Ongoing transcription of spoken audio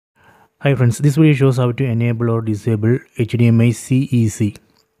Hi friends, this video shows how to enable or disable HDMI CEC.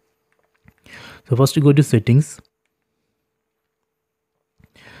 So first you go to settings,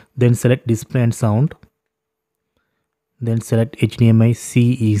 then select display and sound, then select HDMI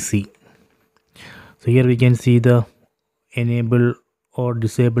CEC. So here we can see the enable or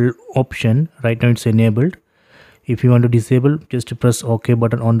disable option. Right now it's enabled. If you want to disable, just press OK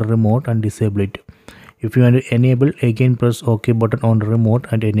button on the remote and disable it. If you want to enable, again press OK button on the remote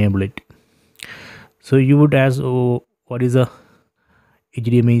and enable it. So you would ask, oh, what is a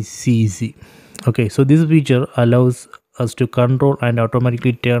HDMI CEC? Okay, so this feature allows us to control and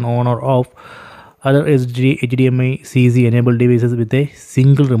automatically turn on or off other HDMI CEC enabled devices with a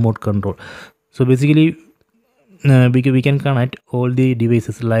single remote control. So basically we can connect all the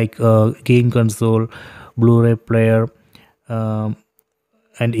devices like game console, Blu-ray player, and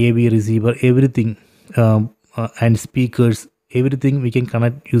AV receiver, everything, and speakers, everything we can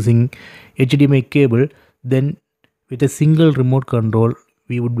connect using HDMI cable. Then with a single remote control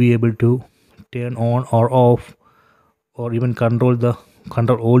we would be able to turn on or off or even control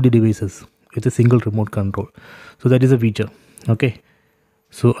all the devices with a single remote control. So that is a feature. Okay,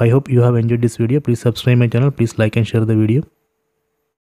 so I hope you have enjoyed this video. Please subscribe my channel, please like and share the video.